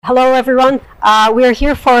Hello, everyone. We are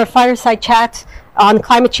here for a fireside chat on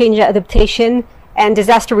climate change adaptation and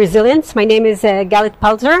disaster resilience. My name is Galit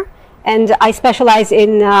Palzer, and I specialize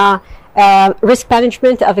in risk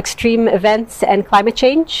management of extreme events and climate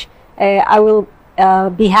change. I will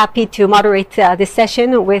be happy to moderate this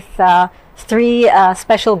session with three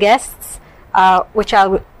special guests, which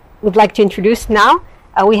I would like to introduce now.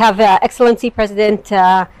 We have Excellency President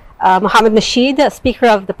Mohamed Nasheed, Speaker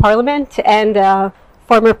of the Parliament, and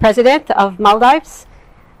former President of Maldives.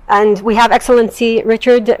 And we have Excellency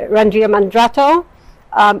Richard Randriamandrato,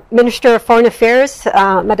 Minister of Foreign Affairs,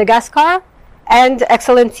 Madagascar, and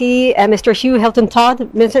Excellency Mr. Hugh Hilton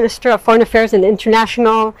Todd, Minister of Foreign Affairs and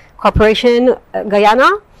International Cooperation, Guyana.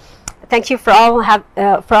 Thank you for all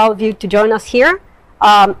of you to join us here.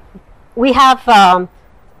 We have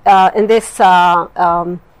in this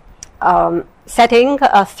setting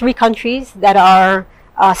three countries that are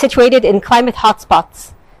situated in climate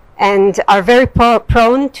hotspots and are very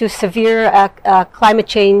prone to severe climate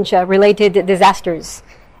change related disasters.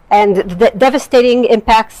 And the devastating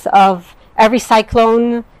impacts of every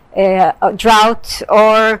cyclone, drought,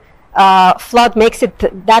 or flood makes it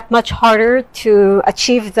that much harder to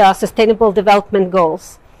achieve the Sustainable Development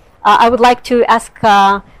Goals. I would like to ask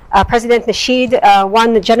President Nasheed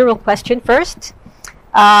one general question first.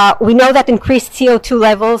 We know that increased CO2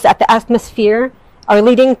 levels at the atmosphere are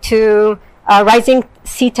leading to rising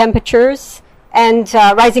sea temperatures and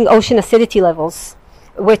rising ocean acidity levels,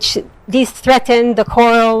 which these threaten the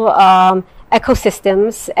coral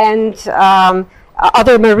ecosystems and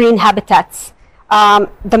other marine habitats.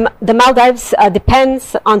 The Maldives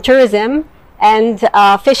depends on tourism and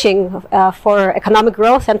fishing for economic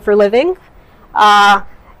growth and for living.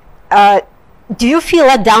 Do you feel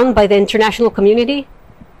let down by the international community?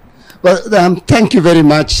 Well, thank you very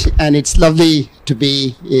much, and it's lovely to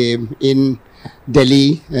be in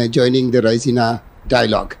Delhi joining the Raisina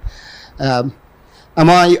dialogue.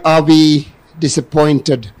 Are we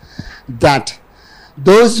disappointed that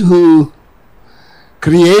those who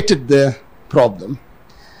created the problem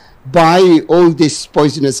by all these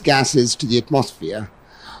poisonous gases to the atmosphere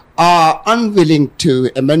are unwilling to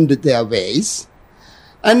amend their ways,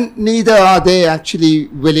 and neither are they actually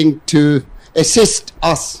willing to assist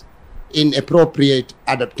us in appropriate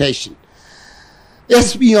adaptation?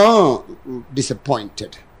 Yes, we are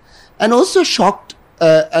disappointed and also shocked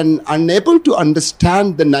and unable to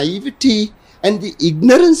understand the naivety and the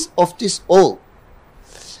ignorance of this all.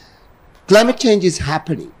 Climate change is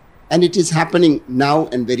happening, and it is happening now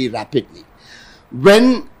and very rapidly.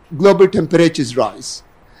 When global temperatures rise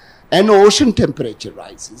and ocean temperature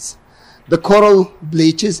rises, the coral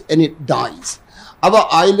bleaches and it dies. Our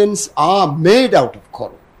islands are made out of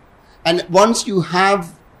coral. And once you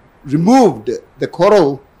have removed the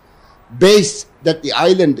coral base that the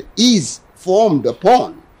island is formed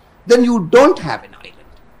upon, then you don't have an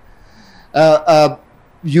island.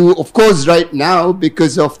 You, of course, right now,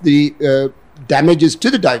 because of the damages to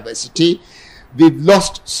the diversity, we've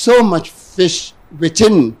lost so much fish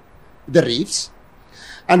within the reefs.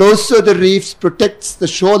 And also the reefs protects the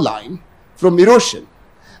shoreline from erosion.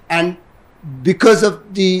 And because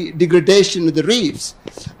of the degradation of the reefs,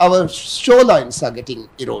 our shorelines are getting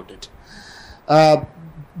eroded.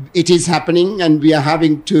 It is happening, and we are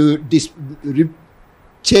having to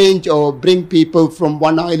change or bring people from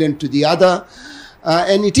one island to the other.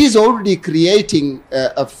 And it is already creating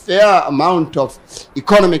a fair amount of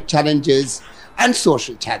economic challenges and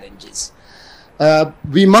social challenges.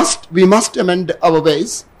 We must amend our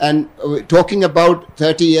ways, and talking about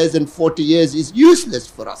 30 years and 40 years is useless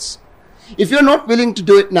for us. If you're not willing to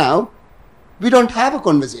do it now, we don't have a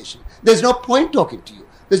conversation. There's no point talking to you.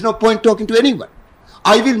 There's no point talking to anyone.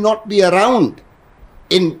 I will not be around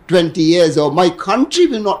in 20 years, or my country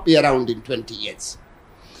will not be around in 20 years.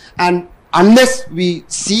 And unless we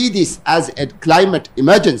see this as a climate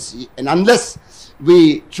emergency, and unless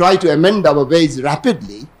we try to amend our ways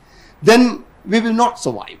rapidly, then we will not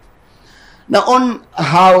survive. Now, on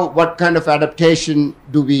what kind of adaptation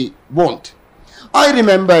do we want? I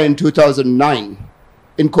remember in 2009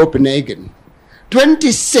 in Copenhagen,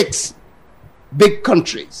 26 big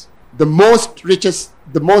countries, the most richest,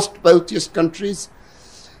 the most wealthiest countries,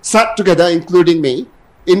 sat together, including me,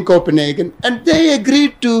 in Copenhagen, and they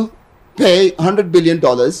agreed to pay $100 billion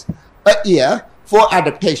a year for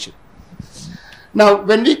adaptation. Now,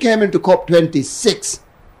 when we came into COP26,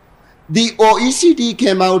 the OECD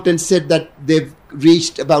came out and said that they've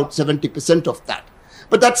reached about 70% of that.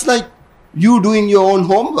 But that's like you doing your own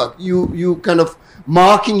homework, you kind of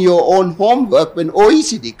marking your own homework when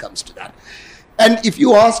OECD comes to that. And if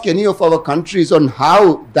you ask any of our countries on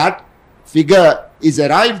how that figure is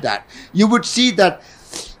arrived at, you would see that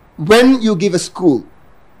when you give a school,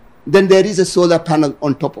 then there is a solar panel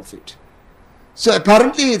on top of it. So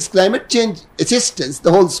apparently it's climate change assistance,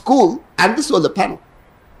 the whole school and the solar panel.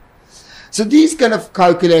 So these kind of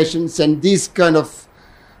calculations and these kind of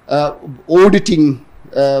auditing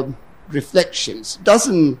reflections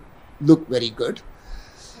doesn't look very good.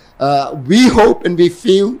 We hope and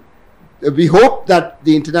we hope that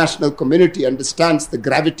the international community understands the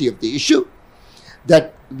gravity of the issue,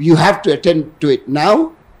 that you have to attend to it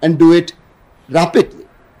now and do it rapidly.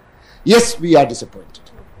 Yes, we are disappointed.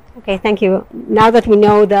 Okay, thank you. Now that we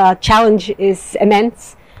know the challenge is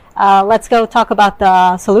immense, let's go talk about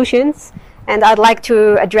the solutions. And I'd like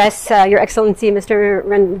to address Your Excellency, Mr.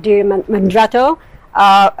 Randy Madrato.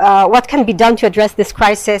 What can be done to address this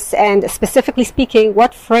crisis, and specifically speaking,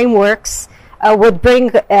 what frameworks would bring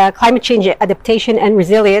climate change adaptation and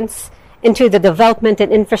resilience into the development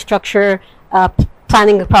and infrastructure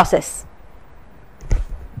planning process?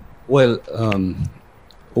 Well,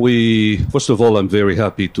 first of all, I'm very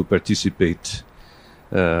happy to participate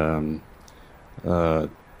to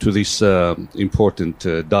this important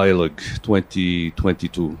dialogue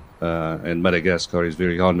 2022, and Madagascar is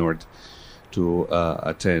very honored to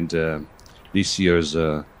attend this year's,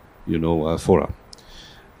 forum.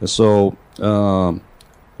 So,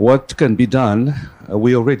 what can be done?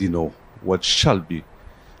 We already know what shall be,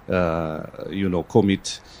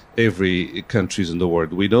 commit every countries in the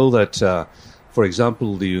world. We know that, for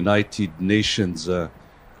example, the United Nations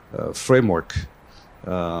framework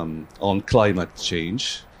on climate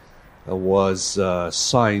change was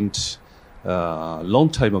signed a long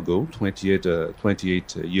time ago, 28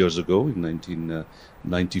 years ago, in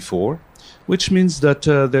 1994, which means that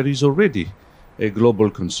there is already a global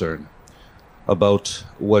concern about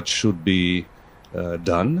what should be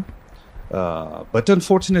done. But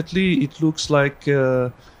unfortunately, it looks like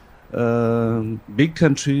big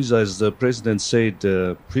countries, as the President said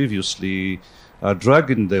previously, are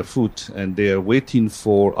dragging their foot, and they are waiting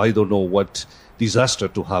for I don't know what disaster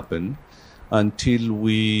to happen until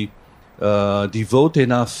we devote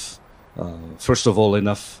enough, first of all,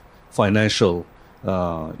 enough financial,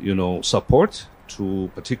 support to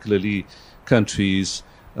particularly countries,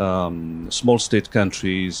 small state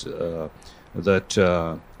countries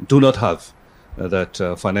that do not have that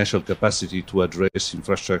financial capacity to address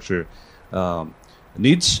infrastructure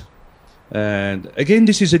needs. And again,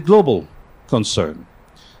 this is a global concern.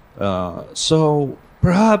 So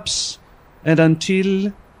perhaps, and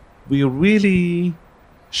until we really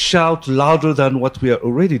shout louder than what we are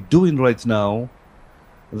already doing right now,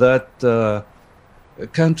 that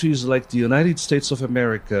countries like the United States of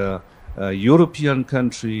America, European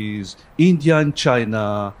countries, India and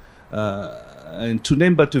China, and to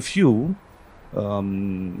name but a few,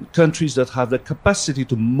 countries that have the capacity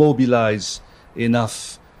to mobilize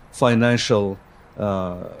enough financial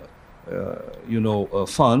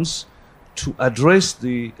funds to address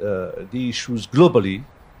the issues globally,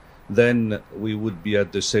 then we would be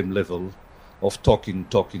at the same level of talking.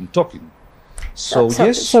 So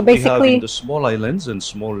we have in the small islands and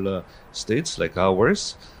small states like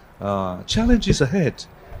ours, challenges ahead,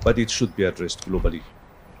 but it should be addressed globally.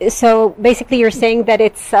 So basically you're saying that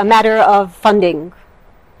it's a matter of funding?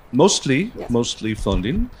 Mostly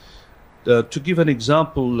funding. To give an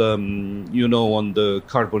example, on the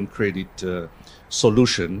carbon credit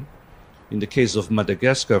solution, in the case of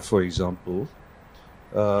Madagascar, for example,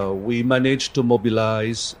 we managed to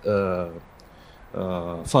mobilize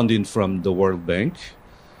funding from the World Bank,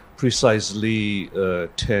 precisely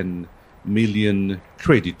 10 million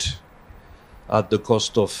credit at the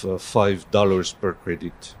cost of $5 per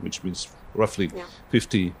credit, which means roughly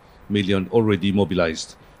 50 million already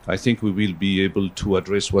mobilized. I think we will be able to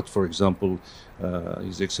address what, for example,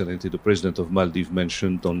 His Excellency the President of Maldives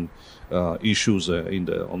mentioned on issues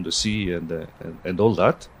on the sea and all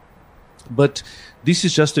that. But this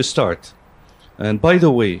is just a start. And by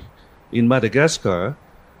the way, in Madagascar,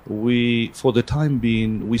 for the time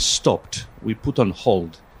being, we put on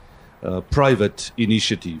hold private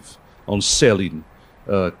initiative on selling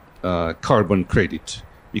carbon credit,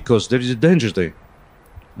 because there is a danger there.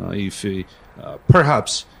 If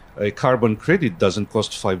perhaps a carbon credit doesn't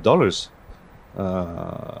cost $5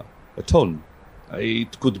 a ton,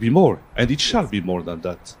 it could be more, and it shall be more than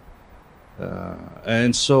that.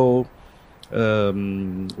 And so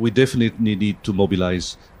we definitely need to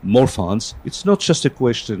mobilize more funds. It's not just a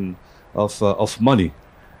question of money.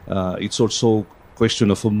 It's also a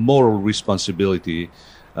question of a moral responsibility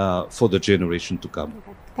for the generation to come.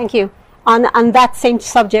 Okay. Thank you. On that same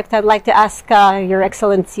subject, I'd like to ask Your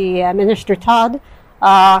Excellency, Minister Todd,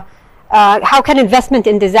 how can investment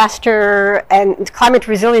in disaster and climate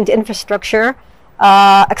resilient infrastructure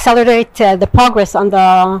accelerate the progress on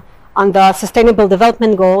the Sustainable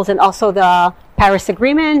Development Goals and also the Paris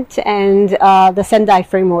Agreement and the Sendai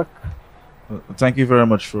Framework? Thank you very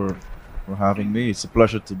much for having me. It's a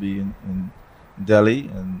pleasure to be in Delhi,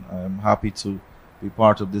 and I'm happy to be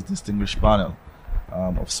part of this distinguished panel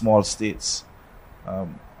of small states.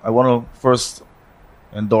 I want to first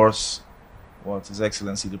endorse what His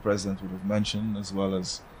Excellency the President would have mentioned, as well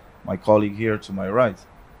as my colleague here to my right.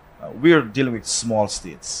 We are dealing with small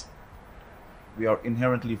states. We are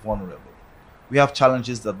inherently vulnerable. We have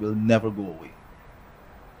challenges that will never go away.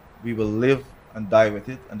 We will live and die with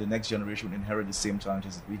it, and the next generation will inherit the same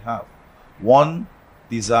challenges that we have. One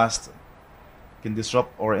disaster can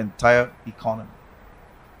disrupt our entire economy.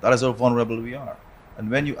 That is how vulnerable we are. And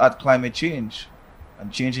when you add climate change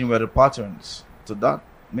and changing weather patterns to that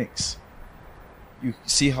mix, you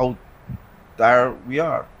see how dire we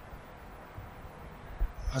are.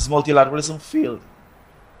 Has multilateralism failed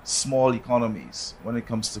small economies when it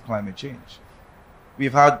comes to climate change?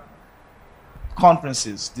 We've had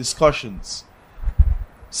conferences, discussions,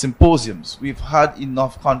 symposiums. We've had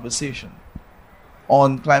enough conversation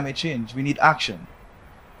on climate change. We need action.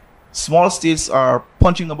 Small states are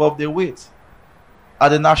punching above their weight at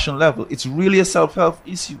the national level. It's really a self-help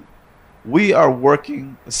issue. We are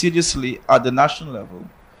working assiduously at the national level,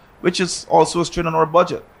 which is also a strain on our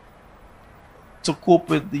budget to cope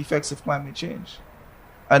with the effects of climate change.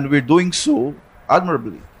 And we're doing so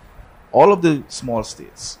admirably, all of the small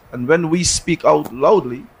states. And when we speak out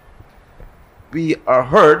loudly, we are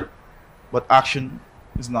heard, but action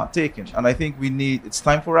is not taken. And I think it's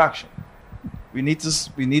time for action. We need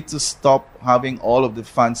to stop having all of the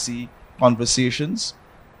fancy conversations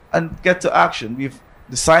and get to action.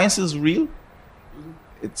 The science is real.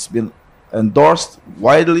 It's been endorsed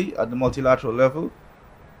widely at the multilateral level,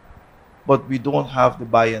 but we don't have the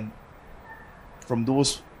buy-in from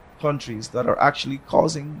those countries that are actually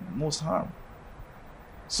causing most harm.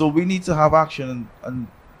 So we need to have action, and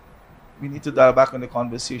we need to dial back on the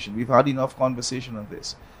conversation. We've had enough conversation on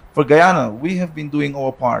this. For Guyana, we have been doing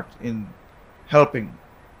our part in helping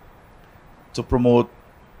to promote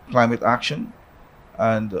climate action,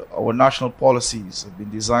 and our national policies have been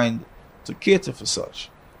designed to cater for such.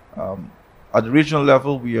 At the regional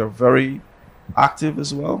level, we are very active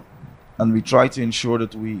as well, and we try to ensure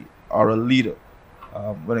that we are a leader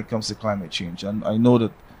when it comes to climate change. And I know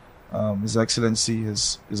that His Excellency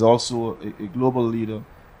is also a global leader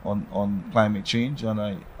on climate change, and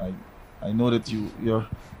I know that your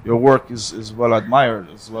work is well admired,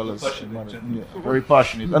 as well as very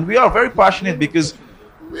passionate. And we are very passionate because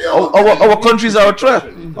our countries are a threat.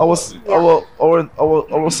 Our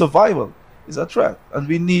survival is a threat, and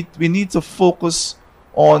we need to focus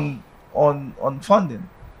on funding,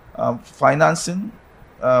 financing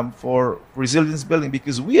for resilience building,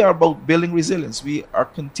 because we are about building resilience. We are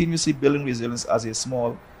continuously building resilience as a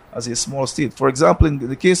small state. For example, in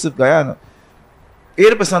the case of Guyana,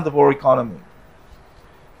 80% of our economy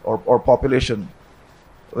or population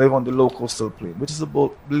live on the low coastal plain, which is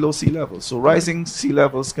about below sea level. So rising sea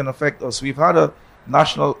levels can affect us. We've had a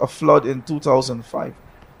flood in 2005,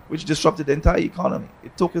 which disrupted the entire economy.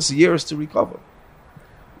 It took us years to recover.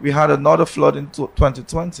 We had another flood in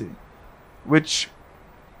 2020, which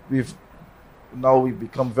we've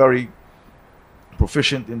become very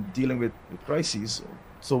proficient in dealing with crises.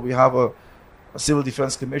 So we have a Civil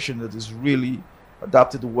Defense Commission that is really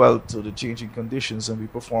adapted well to the changing conditions, and we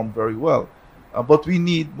perform very well. But we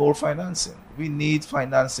need more financing. We need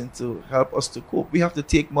financing to help us to cope. We have to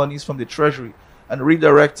take monies from the Treasury and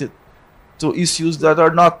redirect it to issues that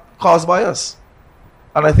are not caused by us.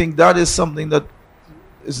 And I think that is something that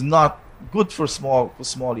is not good for small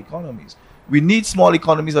economies. We need small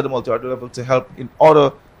economies at the multilateral level to help in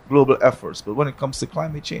other global efforts. But when it comes to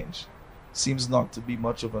climate change, seems not to be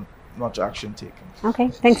much action taken. Okay,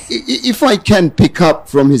 thanks. If I can pick up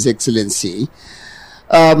from His Excellency,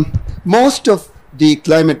 most of the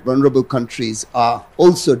climate vulnerable countries are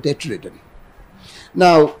also debt ridden.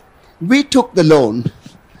 Now, we took the loan,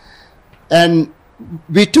 and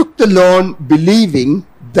we took the loan believing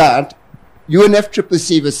that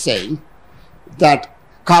UNFCCC was saying that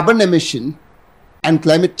carbon emission and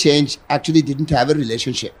climate change actually didn't have a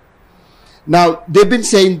relationship. Now, they've been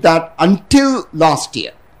saying that until last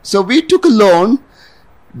year. So we took a loan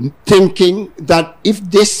thinking that if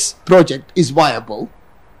this project is viable,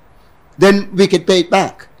 then we can pay it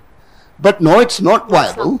back. But no, it's not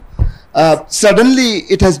viable. Suddenly,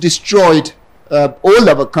 it has destroyed all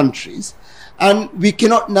our countries, and we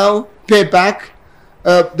cannot now pay back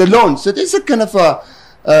the loan. So there's a kind of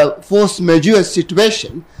force majeure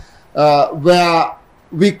situation where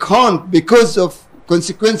we can't, because of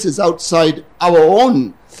consequences outside our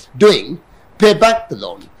own doing, pay back the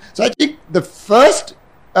loan. So I think the first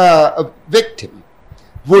victim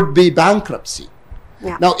would be bankruptcy.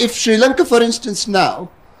 Yeah. Now, if Sri Lanka, for instance, now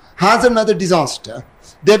has another disaster,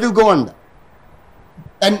 they will go under.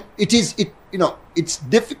 And it's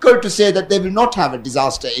difficult to say that they will not have a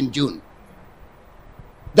disaster in June.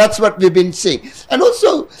 That's what we've been seeing. And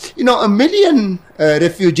also, 1 million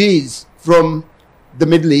refugees from the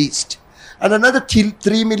Middle East and another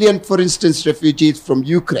 3 million, for instance, refugees from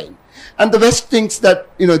Ukraine. And the West thinks that,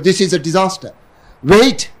 this is a disaster.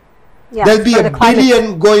 Wait, Yes, there'll be for a the climate.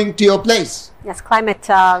 billion going to your place. Yes, climate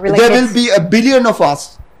related. There will be a billion of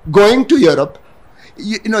us going to Europe.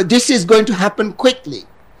 This is going to happen quickly.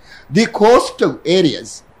 The coastal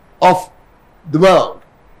areas of the world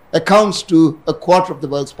accounts to a quarter of the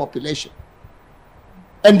world's population.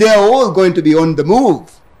 And they are all going to be on the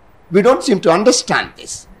move. We don't seem to understand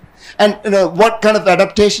this. And what kind of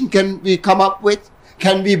adaptation can we come up with?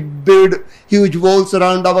 Can we build huge walls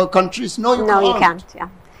around our countries? No, you can't. You can't. Yeah.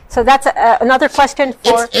 So that's another question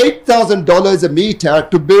for. It's $8,000 a meter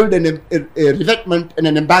to build a revetment and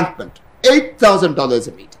an embankment. $8,000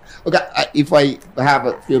 a meter. Okay, if I have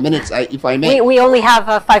a few minutes, if I may. We only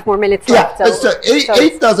have 5 more minutes left. So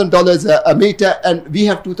 $8,000 a meter, and we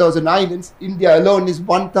have 2,000 islands. India alone is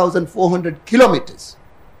 1,400 kilometers.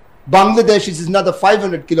 Bangladesh is another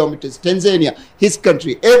 500 kilometers. Tanzania, his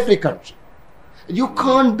country, every country. You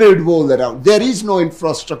can't build wall around. There is no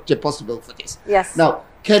infrastructure possible for this. Yes. Now,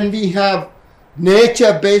 can we have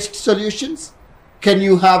nature-based solutions? Can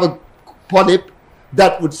you have a polyp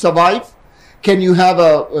that would survive? Can you have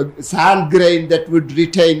a sand grain that would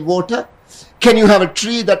retain water? Can you have a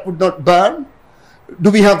tree that would not burn?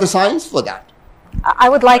 Do we have the science for that? I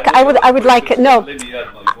would like. No. Let me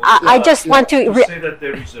add my voice. I just want to. You say that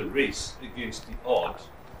there is a race against the odds,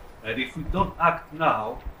 and if we don't act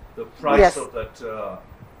now, the price Yes. of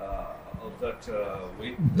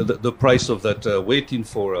the price of that waiting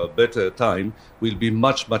for a better time will be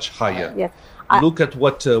much, much higher. Yes. Look at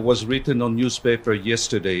what was written on newspaper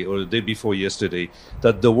yesterday or the day before yesterday,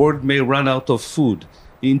 that the world may run out of food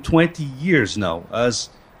in 20 years now, as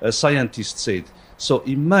a scientist said. So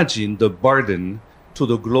imagine the burden to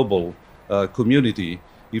the global community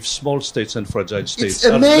if small states and fragile states. It's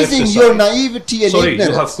amazing your naivety and Sorry,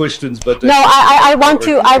 ignorance. you have questions, but No, I want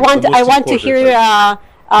to. I want to important hear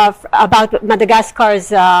about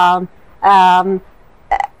Madagascar's.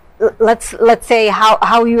 Let's say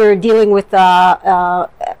how you are dealing with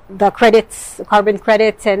the credits, carbon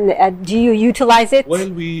credits, and do you utilize it?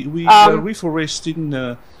 Well, we are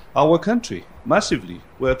reforesting our country massively.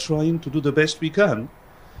 We are trying to do the best we can,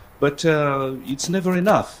 but it's never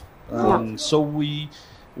enough. So we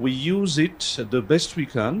use it the best we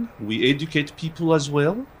can. We educate people as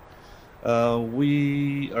well.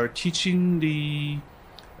 We are teaching the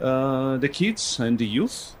kids and the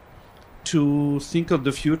youth to think of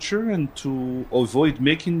the future and to avoid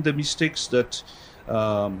making the mistakes that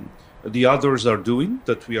the others are doing,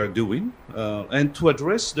 that we are doing, and to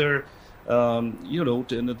address their,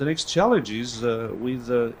 the next challenges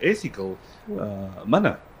with ethical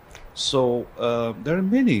manner. So there are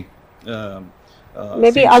many.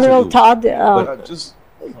 Maybe things Honorable to do. Todd,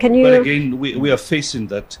 can you? But again, we are facing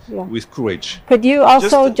that with courage. Could you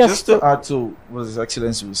also just to add to what His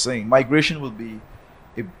Excellency was saying, migration will be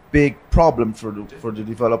a big problem for the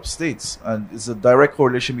developed states, and it's a direct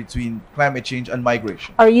correlation between climate change and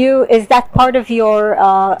migration. Is that part of your?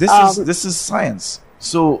 This is science.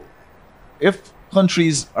 So, if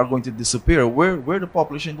countries are going to disappear, where the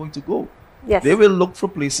population going to go? Yes. They will look for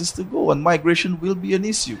places to go, and migration will be an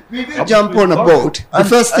issue. We will jump on a boat. The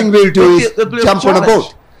first thing we'll do is jump on a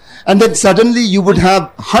boat. And then suddenly you would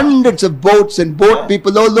have hundreds of boats and boat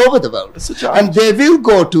people all over the world. It's a challenge. And they will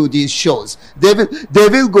go to these shows. They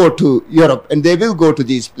will go to Europe, and they will go to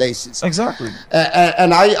these places. Exactly.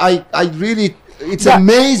 And I really, it's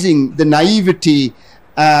amazing the naivety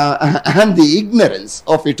and the ignorance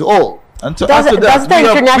of it all. And to Does add to the that,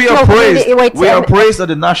 international community- wait, we are praised at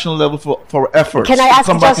the national level for efforts Can I to ask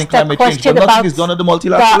combating just a climate change, question but nothing about is done at the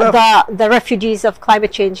multilateral level. the refugees of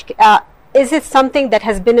climate change? Is it something that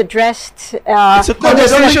has been addressed? It's a No, they don't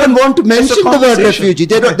conversation. even want to It's a mention the word conversation. refugee.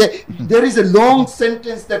 There is a long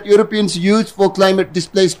sentence that Europeans use for climate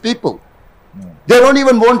displaced people. They don't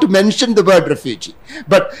even want to mention the word refugee.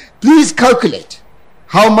 But please calculate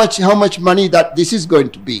how much money that this is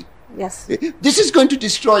going to be. Yes. This is going to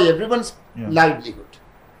destroy everyone's livelihood,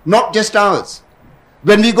 not just ours.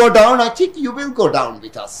 When we go down, I think you will go down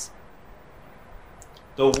with us.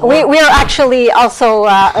 We are actually also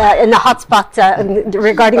in the hotspot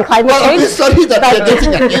regarding climate Well, change. we're sorry that we're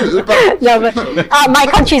getting at you, but No, but my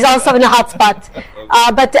country is also in the hotspot.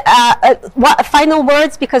 What final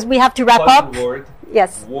words, because we have to wrap up. Final word.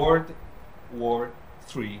 Yes. World War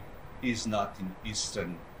III is not in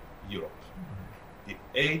Eastern Europe. The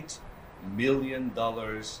 $8 million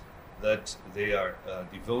that they are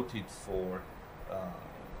devoted for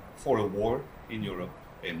a war in Europe,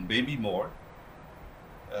 and maybe more,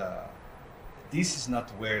 this is not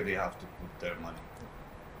where they have to put their money.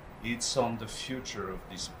 It's on the future of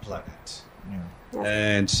this planet. Yeah.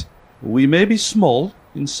 And we may be small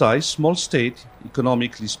in size, small state,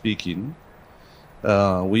 economically speaking.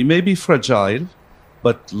 We may be fragile,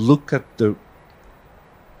 but look at the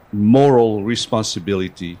moral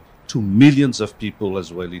responsibility to millions of people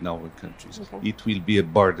as well in our countries. Okay. It will be a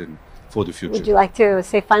burden for the future. Would you like to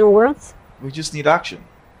say final words? We just need action.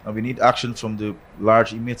 And we need action from the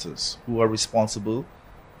large emitters who are responsible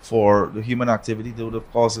for the human activity that would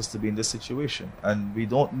have caused us to be in this situation. And we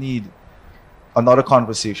don't need another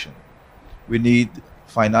conversation. We need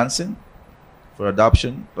financing for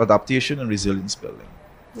adaptation and resilience building.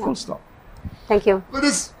 Yeah. Full stop. Thank you. But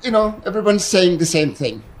this, everyone's saying the same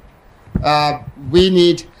thing. We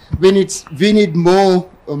need more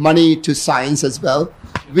money to science as well.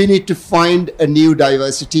 We need to find a new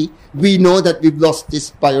diversity. We know that we've lost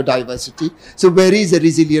this biodiversity. So where is a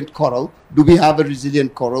resilient coral? Do we have a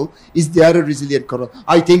resilient coral? Is there a resilient coral?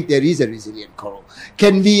 I think there is a resilient coral.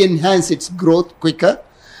 Can we enhance its growth quicker?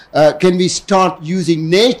 Can we start using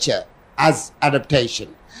nature as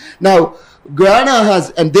adaptation? Now, Guyana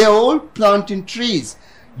has, and they're all planting trees.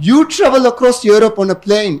 You travel across Europe on a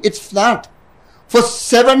plane, it's flat. For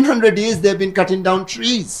 700 years, they've been cutting down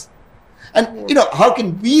trees. And, how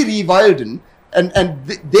can we rewilden? And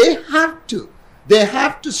they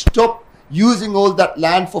have to stop using all that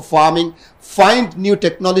land for farming, find new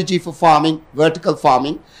technology for farming, vertical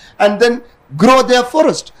farming, and then grow their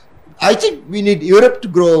forest. I think we need Europe to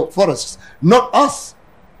grow forests, not us.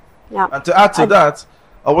 Yeah. And to add to that,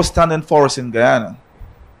 our standing forest in Guyana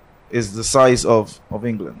is the size of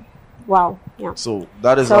England. Wow. Yeah. So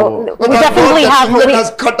that is So our... we definitely have. England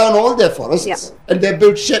has cut down all their forests, and they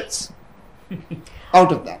built ships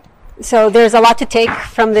out of that. So there's a lot to take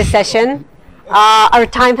from this session. Our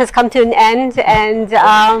time has come to an end, and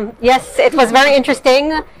yes, it was very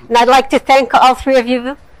interesting. And I'd like to thank all three of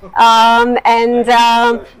you, and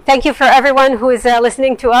thank you for everyone who is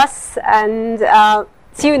listening to us. And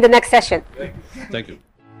see you in the next session. Thank you.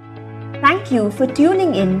 Thank you for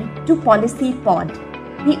tuning in to Policy Pod,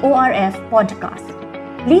 the ORF podcast.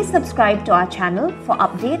 Please subscribe to our channel for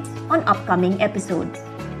updates on upcoming episodes.